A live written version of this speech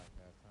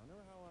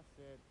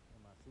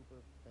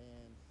super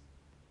fans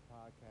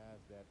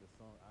podcast that the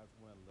song "I Just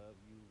Want to Love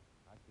You"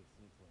 I could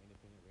sing to an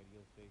independent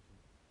radio station,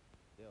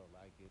 they'll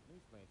like it. Let me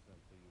explain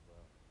something to you,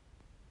 bro.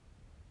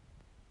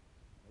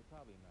 They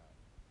probably not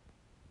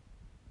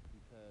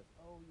because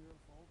your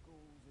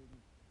vocals and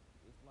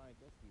it's like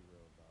let's be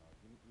real, dog.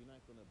 You're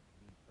not gonna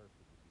be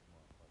perfect with these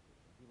motherfuckers,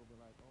 and people be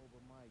like, oh,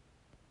 but Mike,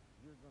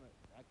 you're gonna.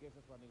 I guess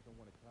that's why niggas don't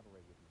want to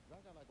collaborate with me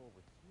because I got like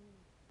over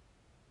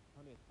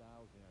 200,000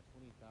 or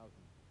 20,000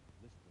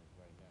 listeners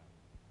right now.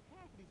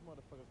 Half of these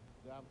motherfuckers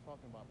that I'm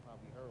talking about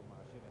probably heard my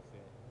shit and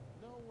said, you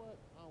know what?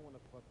 I don't want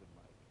to fuck with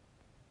Mike.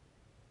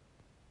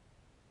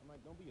 I'm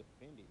like, don't be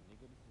offended,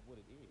 nigga. This is what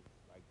it is.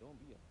 Like, don't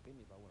be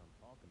offended by what I'm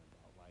talking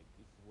about. Like,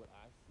 this is what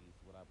I see. This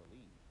is what I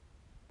believe.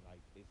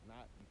 Like, it's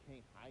not, you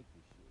can't hide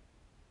this shit.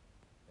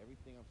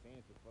 Everything I'm saying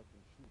is the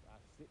fucking truth. I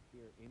sit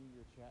there in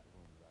your chat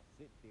rooms. I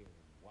sit there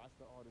and watch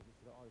the artists,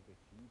 listen to the artists that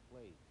you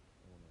play.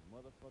 And when a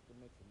motherfucker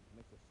makes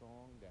a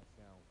song that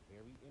sounds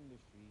very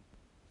industry,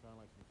 sound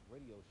like some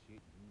radio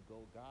shit, you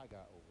go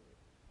gaga over it.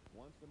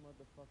 Once the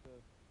motherfucker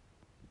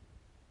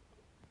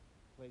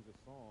plays a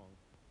song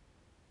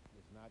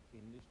that's not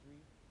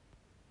industry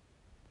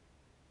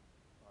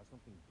or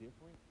something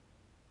different,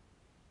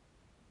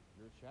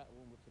 your chat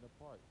room rips it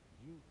apart.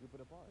 You rip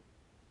it apart.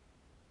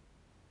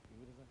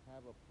 If it doesn't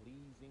have a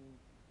pleasing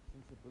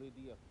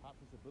sensibility, a pop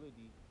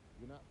sensibility,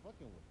 you're not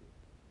fucking with it.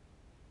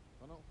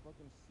 So I don't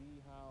fucking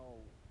see how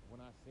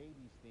when I say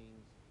these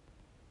things,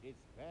 it's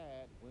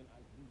bad when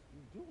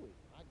you do it.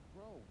 Like,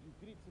 bro, you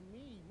did it to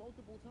me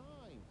multiple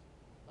times.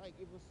 Like,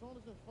 if a song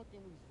doesn't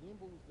fucking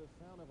resembles the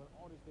sound of an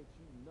artist that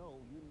you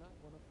know, you're not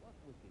gonna fuck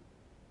with it.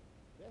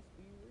 Let's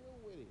be real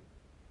with it.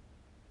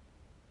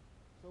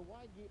 So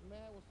why get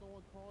mad when someone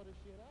call this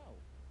shit out?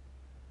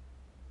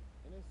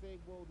 And they say,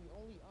 well, the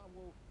only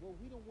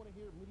we don't want to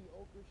hear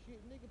mediocre shit,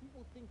 nigga.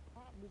 People think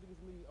pop music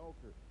is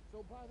mediocre.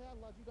 So by that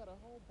logic, you got a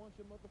whole bunch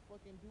of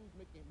motherfucking dudes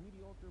making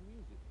mediocre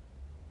music.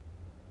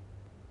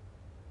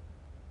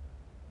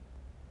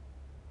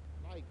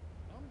 Like,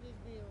 I'm just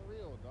being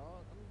real,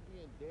 dog. I'm just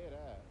being dead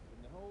ass.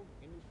 And the whole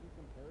industry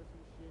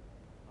comparison shit,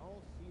 I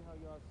don't see how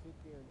y'all sit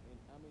there and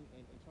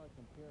try to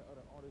compare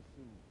other artists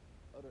to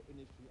other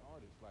industry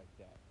artists like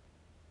that.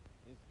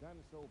 It's gotten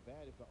so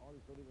bad if the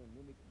artists don't even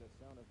mimic the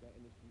sound of that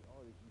industry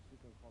artist, you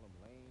sit there and call them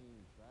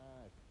lame,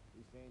 trash.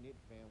 You're saying it,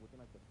 fam, within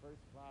like the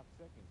first 5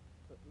 seconds.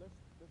 So let's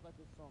like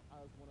this song,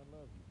 I Just Wanna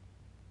Love You.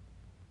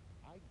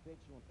 I bet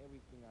you on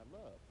everything I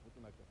love.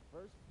 Within like the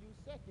first few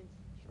seconds,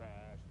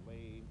 trash,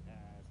 lame,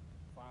 ass,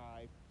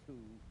 five,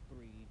 two,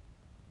 three.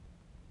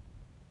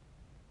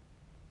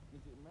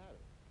 Does it matter?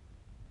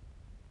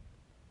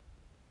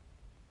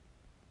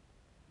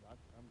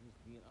 I'm just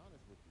being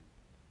honest with you.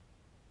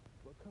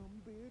 Become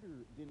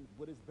better. Then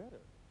what is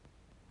better?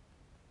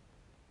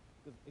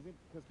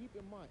 Because keep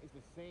in mind, it's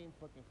the same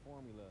fucking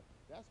formula.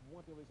 That's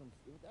one thing with some.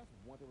 If that's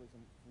one thing with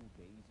some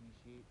fugazi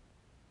shit.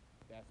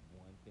 That's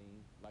one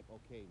thing. Like,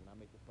 okay, when I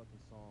make the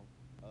fucking song,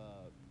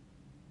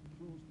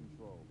 cruise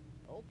control.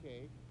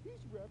 Okay,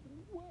 he's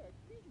rapping whack.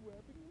 He's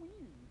rapping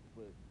weird.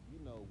 But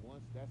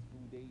once that's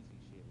fugazi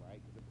shit, right?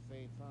 Because at the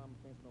same time,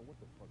 fans know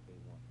what the fuck they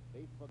want.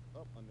 They fuck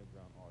up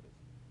underground artists.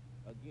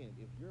 Again,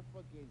 if your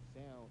fucking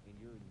sound and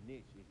your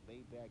niche is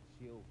laid back,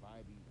 chill,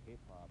 vibey hip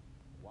hop,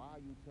 why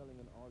are you telling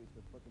an artist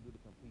to fucking do the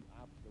complete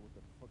opposite of what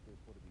the fuck they're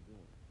supposed to be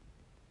doing?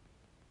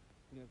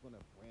 Think that's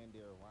gonna brand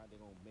their right,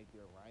 they're gonna make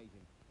their rise,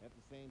 and at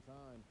the same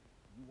time,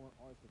 you want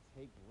artists to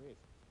take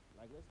risks.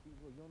 Like, let's be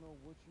real, you don't know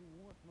what you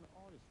want from an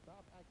artist.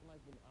 Stop acting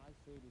like when I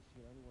say this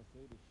shit, anyone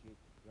say this shit,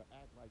 you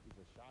act like it's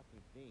a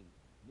shocking thing.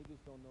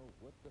 Niggas don't know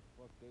what the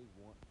fuck they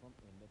want from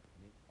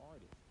independent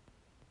artists.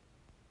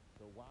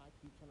 So why I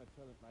keep trying to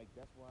tell it, like,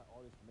 that's why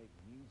artists make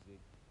music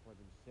for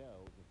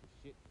themselves. If the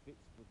shit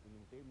fits with them,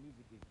 if their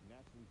music is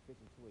naturally fits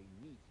into a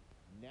niche,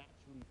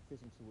 naturally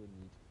fits into a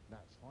niche,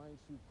 not trying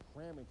to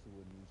cram into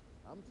a niche.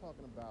 I'm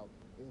talking about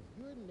if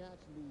you're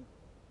naturally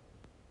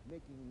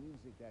making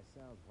music that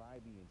sounds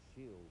vibey and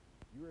chill,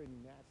 you're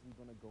naturally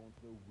gonna go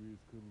into the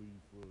Wiz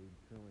Khalifa and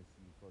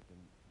Currency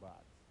fucking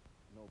box.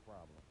 No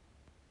problem.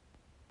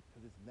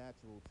 Because it's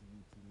natural to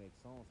you to make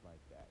songs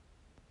like that.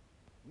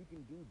 You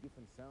can do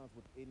different sounds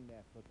within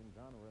that fucking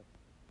genre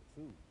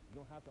too. You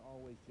don't have to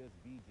always just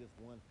be just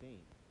one thing.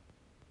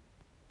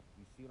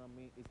 You see what I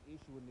mean? It's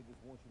issue when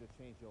niggas want you to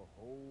change your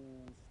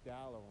whole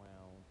style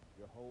around,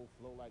 your whole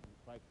flow. Like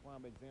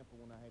prime example,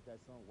 when I had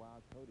that song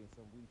Wild Cody and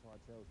some retard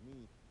tells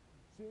me,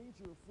 change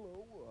your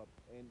flow up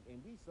and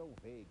be so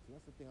vague. See,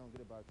 that's the thing I don't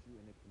get about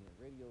you independent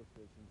radio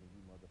stations and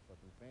you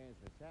motherfucking fans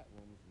in the chat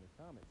rooms and the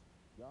comments.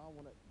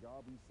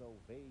 Y'all be so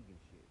vague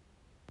and shit.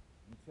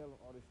 You tell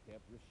an artist step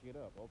your shit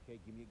up. Okay,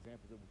 give me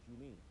examples of what you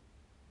mean.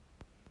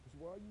 It's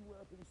why you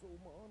rapping so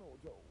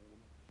monotone.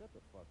 Shut the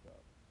fuck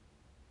up.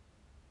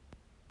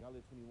 Y'all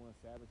let 21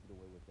 Savage get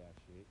away with that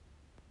shit.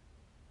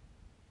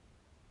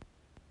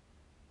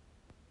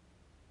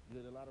 You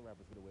let a lot of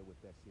rappers get away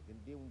with that shit. Then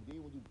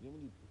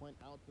when you point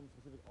out them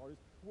specific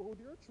artists, well,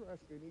 they're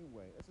trash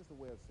anyway. That's just a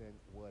way of saying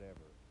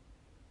whatever.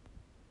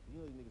 You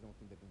know these niggas don't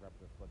think they can rap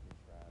with their fucking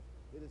trash.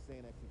 They're just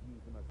saying that shit,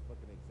 use them as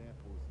fucking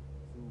examples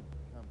to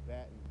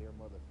combating their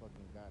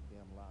motherfucking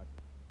goddamn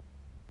logic.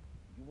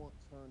 You want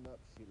turn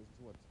up shit, listen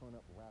to a turn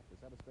up rapper.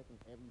 Stop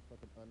expecting every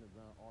fucking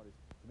underground artist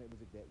to make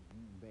music that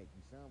you make.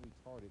 You sound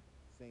retarded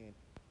saying,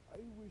 I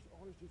wish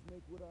artists just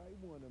make what I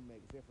want to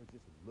make, except for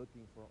just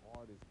looking for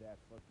artists that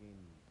fucking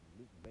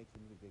makes the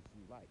music that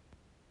you like.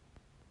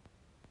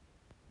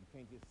 You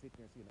can't just sit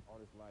there and see an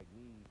artist like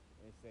me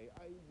and say,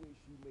 I wish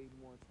you made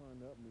more turn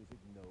up music.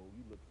 No,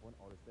 you look for an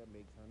artist that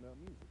makes turn up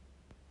music.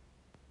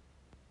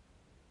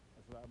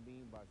 That's what I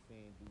mean by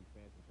saying do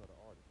fans each other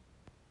artists.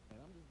 And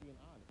I'm just being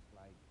honest.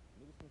 Like,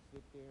 niggas can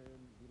sit there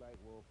and be like,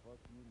 well, fuck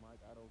you, Mike,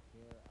 I don't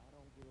care. I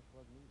don't give a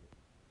fuck neither.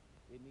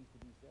 It needs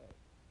to be said.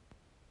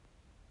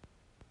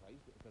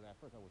 Because at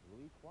first I was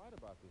really quiet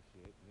about this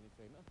shit and didn't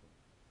say nothing.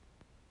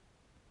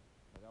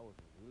 Like, I was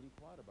really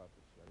quiet about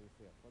this shit. I didn't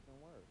say a fucking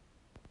word.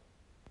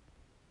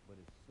 But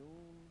as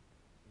soon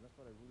as I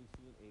started really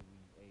seeing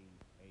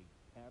a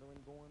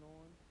pattern going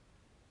on,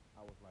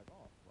 I was like,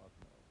 oh, fuck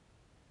no.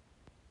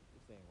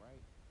 This ain't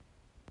right.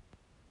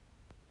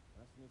 And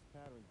I seen this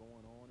pattern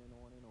going on and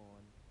on and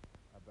on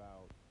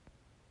about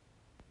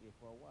it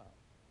for a while.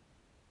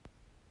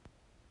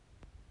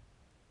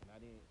 And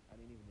I didn't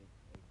even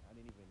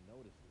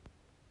notice it.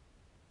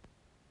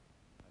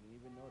 I didn't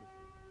even notice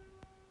it.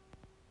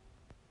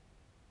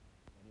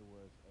 And it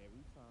was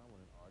every time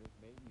when an artist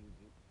made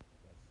music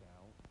that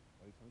sound,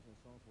 every time he sent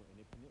songs for an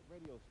independent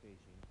radio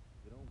station,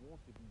 they don't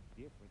want to be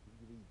different. They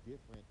can be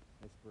different,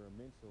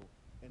 experimental,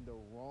 in the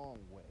wrong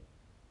way.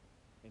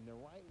 In the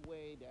right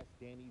way, that's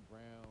Danny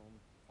Brown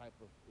type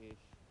of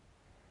ish.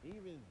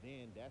 Even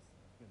then, that's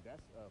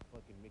a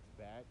fucking mixed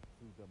bag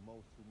to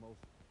most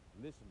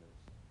listeners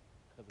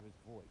because of his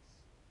voice.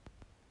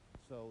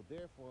 So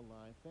therefore,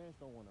 line fans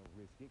don't want to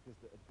risk it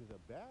because a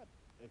bad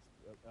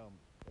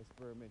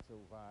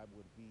experimental vibe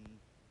would be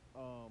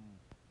um,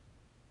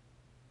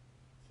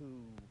 to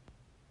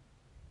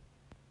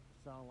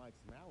sound like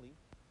Smiley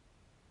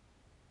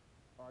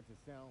or to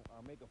sound or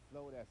make a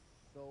flow that's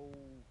so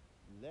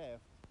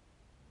left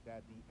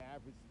that the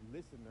average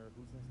listener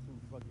who listens to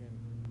fucking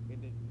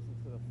listens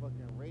to the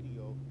fucking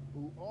radio,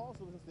 who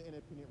also listens to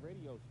independent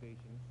radio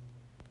stations,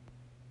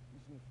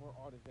 listening for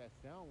artists that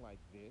sound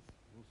like this,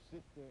 will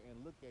sit there and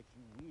look at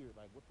you weird,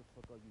 like, what the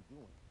fuck are you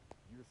doing?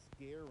 You're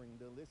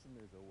scaring the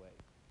listeners away.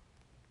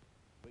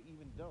 But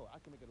even though I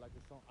can make it like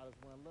the song I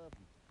Just Wanna Love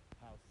You,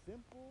 how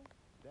simple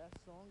that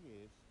song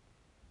is,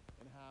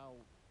 and how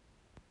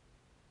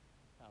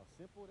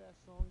simple that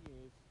song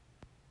is,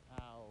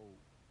 how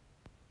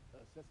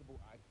accessible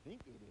I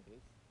think it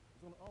is,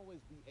 it's gonna always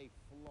be a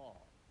flaw.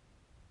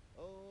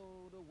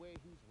 Oh, the way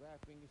he's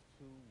rapping is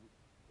too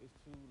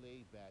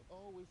laid back.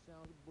 Oh, it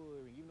sounds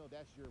boring, even though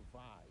that's your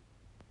vibe.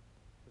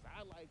 Cause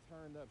I like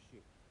turned up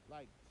shit.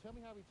 Like, tell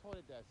me how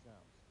retarded that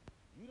sounds.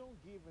 You don't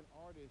give an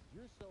artist,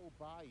 you're so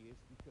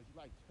biased because you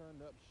like turned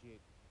up shit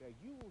that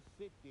you will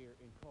sit there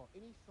and call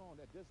any song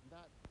that does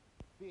not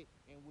fit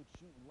in what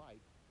you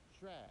like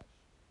trash.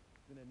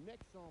 Then the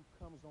next song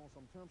comes on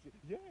some term shit.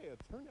 Yeah,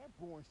 turn that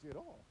boring shit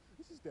off.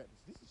 This is shit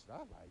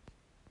I like.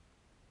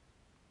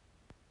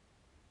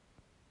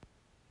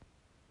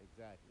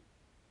 Exactly.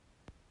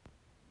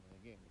 And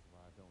again, this is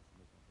why I don't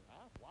submit something.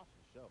 I've watched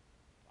the show.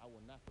 I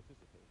will not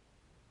participate.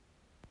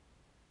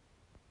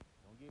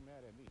 Don't get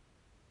mad at me.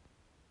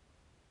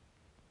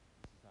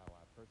 This is how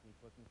I personally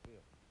fucking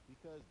feel.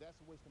 Because that's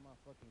a waste of my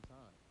fucking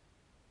time.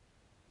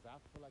 Because I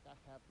feel like I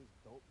have this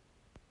dope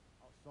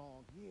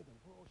song. Yeah, the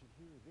world should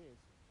hear this.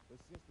 But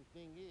since the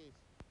thing is,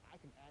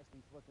 I can actually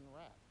fucking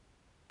rap.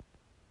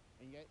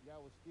 And yet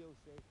y'all would still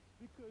say,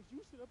 because you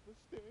set up a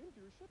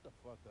standard, shut the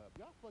fuck up.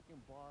 Y'all fucking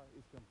bar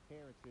is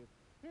comparative.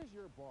 Here's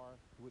your bar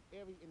with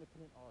every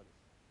independent artist.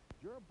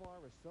 Your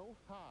bar is so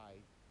high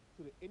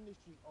to the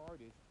industry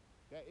artist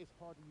that it's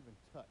hard to even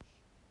touch.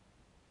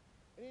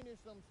 And then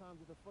there's sometimes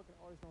if the fucking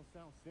artist don't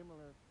sound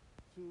similar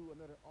to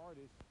another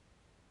artist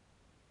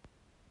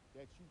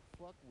that you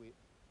fuck with,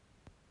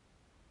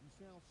 you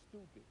sound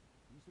stupid.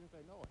 You sit and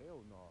say, no,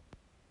 hell no.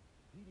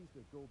 He needs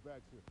to go back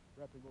to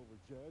rapping over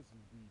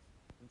jazzy beats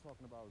and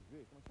talking about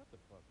this. I'm like, shut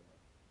the fuck up.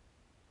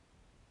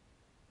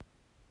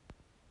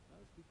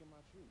 I'm speaking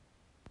my truth.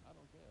 I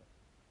don't care.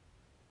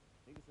 I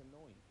think it's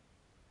annoying.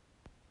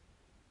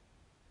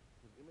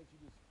 Because it makes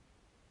you just,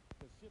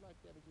 because shit like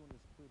that makes you want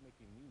to just quit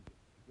making music.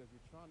 Because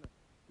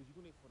because you're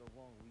doing it for the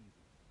wrong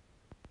reasons.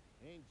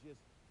 It ain't just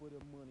for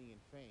the money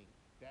and fame.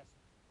 That's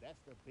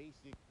the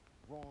basic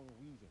wrong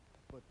reason.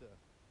 But the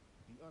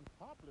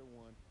unpopular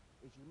one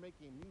is you're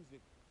making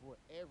music for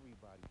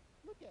everybody.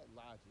 Look at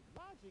Logic.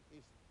 Logic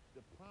is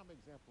the prime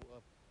example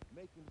of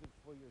making music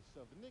for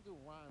yourself. The nigga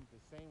rhymes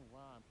the same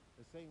rhyme,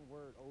 the same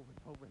word over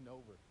and over and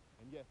over.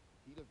 And yet,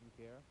 he doesn't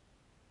care.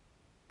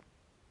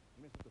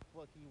 He makes what the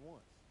fuck he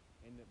wants.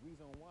 And the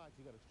reason why is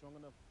he got a strong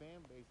enough fan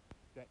base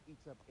that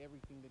eats up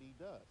everything that he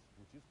does,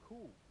 which is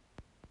cool.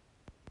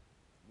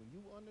 When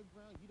you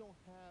underground, you don't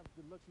have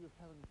the luxury of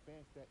having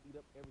fans that eat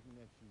up everything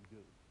that you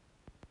do.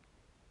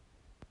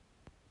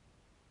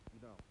 You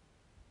don't.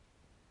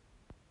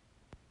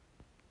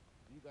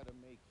 you gotta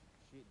make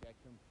shit that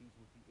competes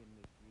with the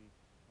industry,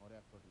 all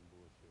that fucking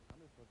bullshit.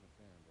 I'm just fucking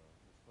saying, bro.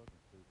 It's fucking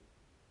stupid.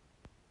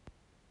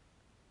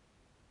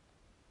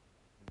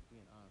 And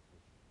being honest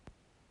with you,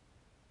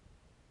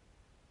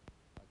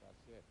 like I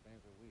said,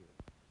 fans are weird.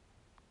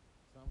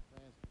 Some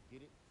fans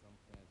get it, some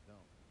fans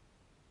don't.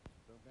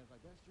 Some fans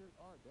like, that's your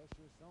art, that's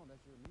your song,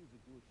 that's your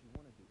music, do what you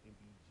want to do, and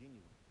be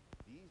genuine.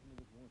 These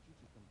niggas want you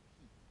to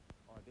compete,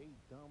 or they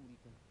dumbly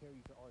compare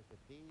you to artists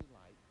that they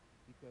like,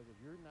 because if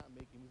you're not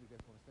making music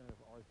that's on the standard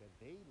of artists that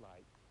they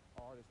like,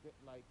 artists that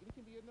like, it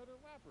can be another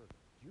rapper.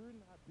 You're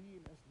not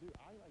being as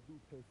I like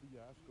Lupe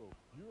Fiasco.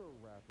 You're a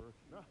rapper.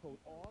 Now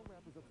hold all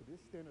rappers up to this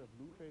standard of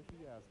Lupe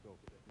Fiasco.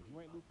 If you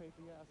ain't Lupe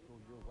Fiasco,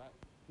 you're rap.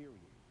 Period.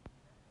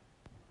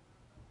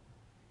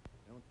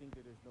 I don't think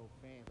that there's no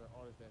fans or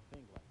artists that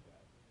think like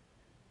that.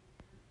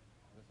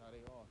 That's how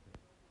they all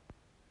think.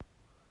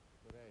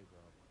 But hey,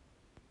 bro,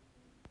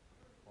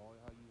 call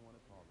it how you want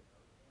to call it.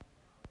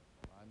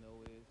 All I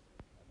know is,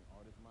 as an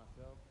artist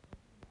myself,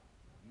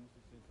 used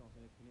to sing songs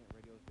on independent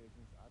radio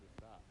stations, I just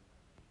stopped.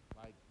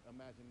 Like,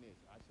 imagine this.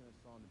 I send a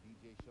song to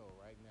DJ Show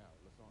right now.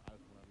 The song I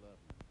Just Wanna Love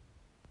You.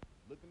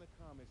 Look in the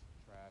comments,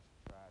 trash,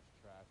 trash,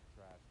 trash,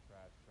 trash,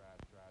 trash,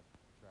 trash, trash,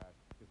 trash.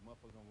 Because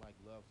motherfuckers don't like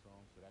love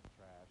songs, so that's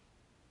trash,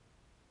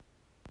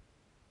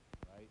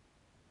 right?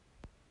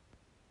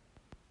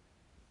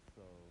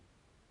 So,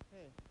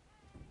 hey,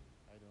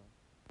 how you doing?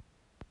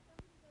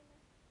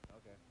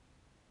 Okay.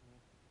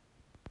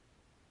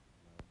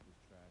 No,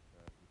 just trash,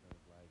 trash,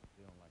 because like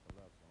they don't like a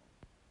love song.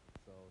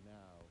 So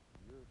now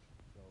you're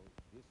so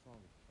this song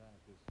is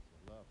trash. This is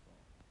a love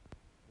song.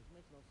 This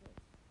makes no sense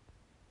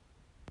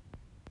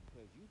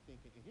because you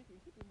thinking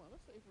and keep in mind.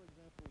 Let's say for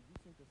example you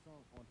sent the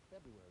song on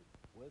February.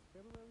 Was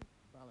February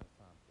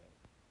Valentine's Day?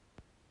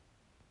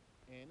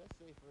 And let's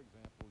say for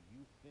example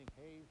you think,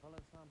 hey,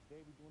 Valentine's Day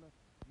we're doing a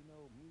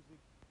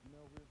music.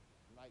 We're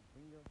like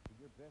bring your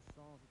best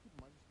songs. And keep in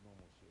mind just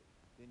normal shit.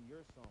 Then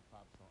your song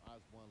pops on. I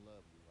Just Wanna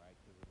Love You, right?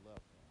 Because it's a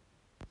love song.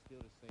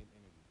 Still the same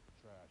energy.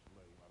 Trash,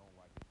 lame. I don't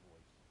like his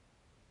voice.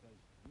 Because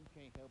you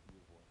can't help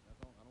your voice.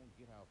 I don't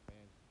get how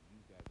fans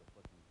use that as a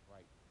fucking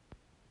gripe.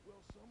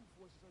 Well, some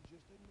voices are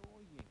just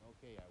annoying.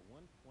 Okay, at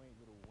one point,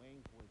 Lil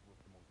Wayne's voice was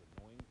the most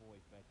annoying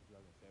voice back in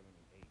 2007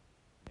 and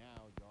 8. Now,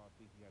 y'all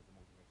think he has the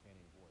most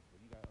entertaining voice. But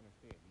you gotta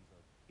understand, these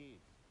are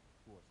kids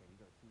who are saying,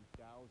 these are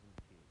 2000s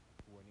kids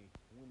who are in their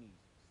 20s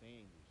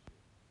saying this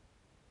shit.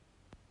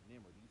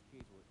 Remember, these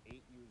kids were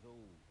 8 years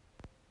old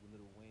when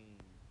Lil Wayne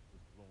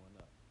was blowing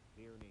up.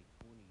 They're in their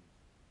 20s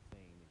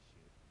saying this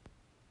shit.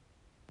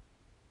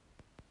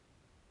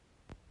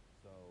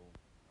 So,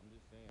 I'm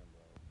just saying,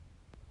 bro.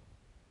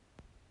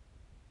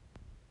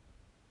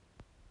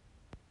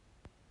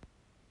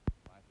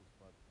 Life is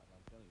fucked. Like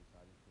I'm telling you, it's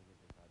how these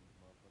niggas, it's how these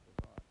motherfuckers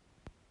are.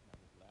 And I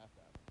just laugh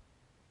at them.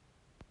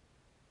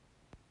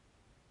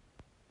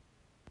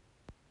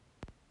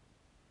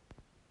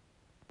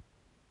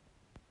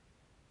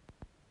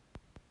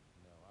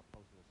 I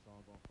posted a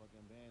song on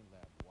fucking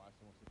BandLab. Watch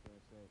someone sit there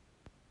and say,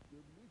 the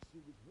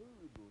mixing is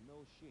horrible.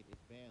 No shit, it's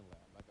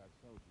BandLab. Like I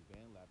told you,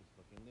 BandLab is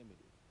fucking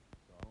limited.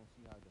 So I don't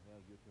see how the hell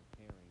you're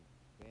comparing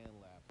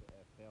BandLab to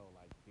FL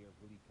like they're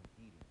really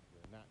competing.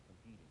 They're not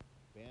competing.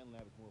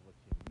 BandLab is more of a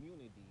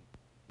community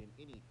than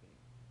anything.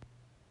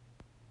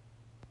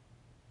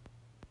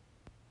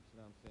 You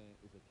see what I'm saying?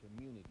 It's a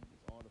community.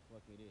 It's all the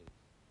fuck it is.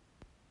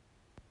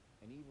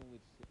 And even with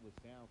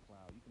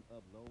SoundCloud, you can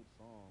upload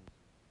songs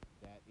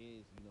that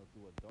is,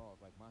 through a DAW.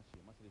 Like my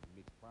shit. My shit is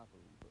mixed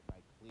properly, but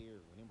like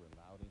clear, remember,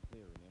 loud and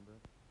clear, remember?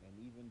 And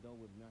even though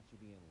with my shit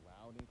being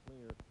loud and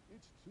clear,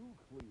 it's too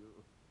clear.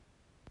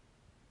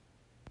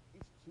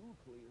 It's too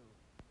clear.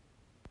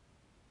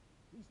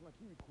 He's like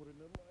he recorded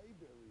in the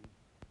library.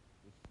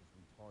 Which is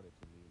retarded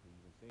to me to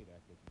even say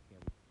that because you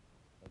can't,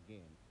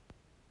 again,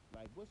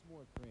 like what's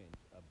more cringe?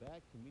 A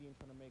bad comedian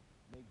trying to make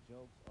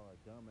jokes or a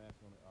dumbass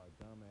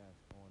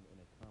on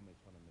in a comment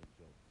trying to make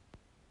jokes?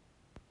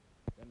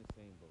 They're in the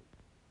same boat.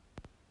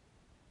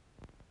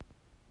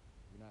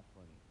 You're not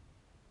funny.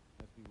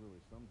 Let's be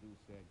real. Some dude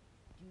said,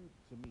 dude,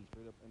 to me,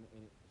 straight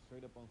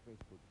up on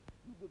Facebook,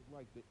 you look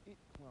like the it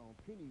clown,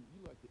 Penny.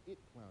 You like the it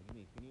clown.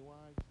 You mean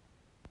Pennywise?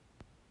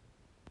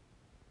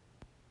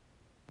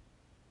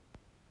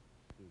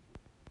 Stupid.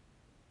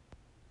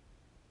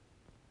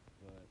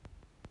 But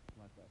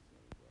like I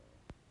said, bro,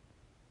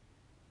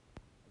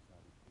 that's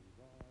how these fools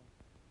are.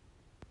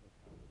 That's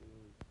how it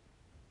is.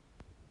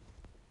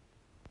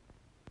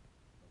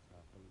 That's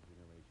how the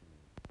generation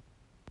is.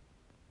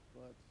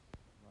 But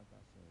like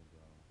I said,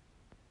 bro,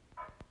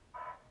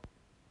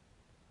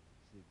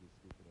 shit gets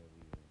stupid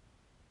every year.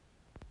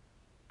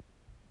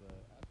 But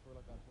as for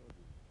like I told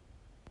you,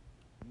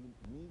 you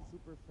need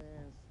super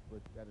fans, but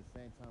at the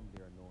same time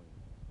they're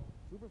annoying.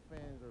 Super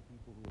fans are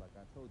people who, like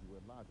I told you,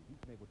 with logic, he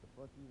can make what the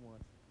fuck he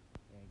wants,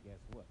 and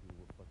guess what? He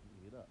will fucking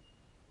eat it up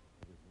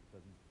because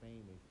he's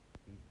famous